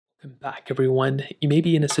Welcome back, everyone. You may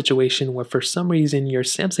be in a situation where for some reason your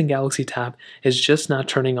Samsung Galaxy Tab is just not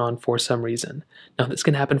turning on for some reason. Now, this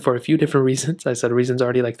can happen for a few different reasons. I said reasons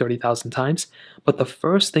already like 30,000 times. But the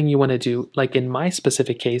first thing you want to do, like in my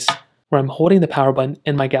specific case, where I'm holding the power button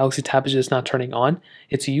and my Galaxy Tab is just not turning on,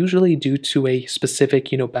 it's usually due to a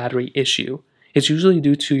specific, battery issue. It's usually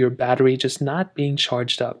due to your battery just not being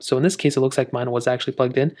charged up. So in this case, it looks like mine was actually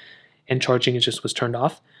plugged in and charging it just was turned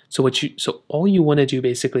off. So all you want to do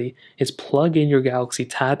basically is plug in your Galaxy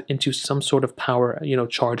Tab into some sort of power,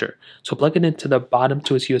 charger. So plug it into the bottom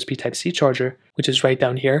to its USB Type-C charger, which is right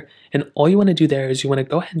down here. And all you want to do there is you want to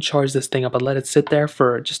go ahead and charge this thing up and let it sit there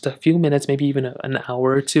for just a few minutes, maybe even an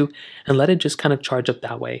hour or two, and let it just kind of charge up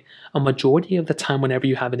that way. A majority of the time, whenever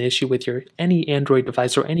you have an issue with any Android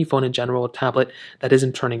device or any phone in general, tablet that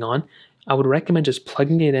isn't turning on, I would recommend just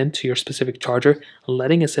plugging it into your specific charger,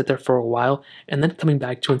 letting it sit there for a while, and then coming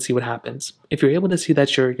back to and see what happens. If you're able to see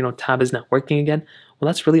that your tab is not working again, well,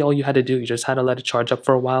 that's really all you had to do. You just had to let it charge up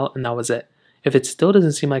for a while, and that was it. If it still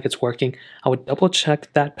doesn't seem like it's working, I would double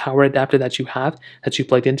check that power adapter that you have, that you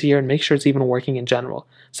plugged into here, and make sure it's even working in general.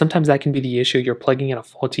 Sometimes that can be the issue. You're plugging in a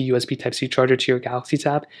faulty USB Type-C charger to your Galaxy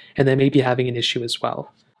Tab, and then maybe having an issue as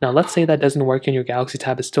well. Now, let's say that doesn't work and your Galaxy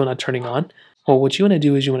Tab is still not turning on. Well, what you want to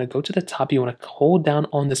do is you want to go to the top, you want to hold down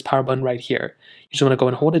on this power button right here. You just want to go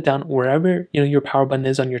and hold it down wherever your power button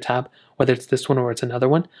is on your tab, whether it's this one or it's another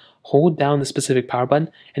one. Hold down the specific power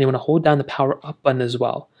button, and you want to hold down the power up button as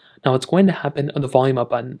well. Now, what's going to happen on the volume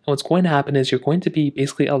up button, what's going to happen is you're going to be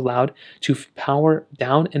basically allowed to power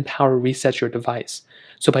down and power reset your device.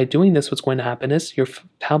 So by doing this, what's going to happen is your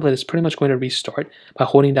tablet is pretty much going to restart by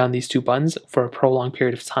holding down these two buttons for a prolonged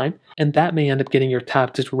period of time, and that may end up getting your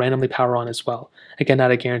tab to randomly power on as well. Again,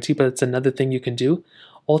 not a guarantee, but it's another thing you can do.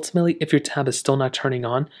 Ultimately, if your tab is still not turning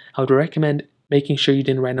on, I would recommend making sure you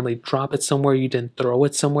didn't randomly drop it somewhere, you didn't throw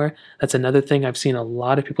it somewhere. That's another thing I've seen a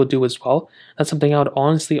lot of people do as well. That's something I would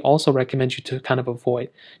honestly also recommend you to kind of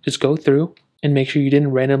avoid. Just go through and make sure you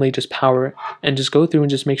didn't randomly just power, and just go through and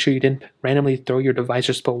just make sure you didn't randomly throw your device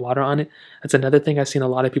or spill water on it. That's another thing I've seen a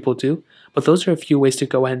lot of people do. But those are a few ways to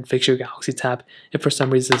go ahead and fix your Galaxy Tab if for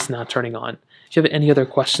some reason it's not turning on. If you have any other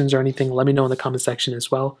questions or anything, let me know in the comment section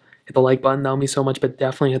as well. Hit the like button, that would mean so much, but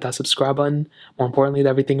definitely hit that subscribe button. More importantly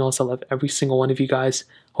than everything else, I love every single one of you guys.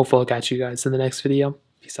 Hopefully I'll catch you guys in the next video.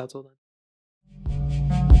 Peace out till then.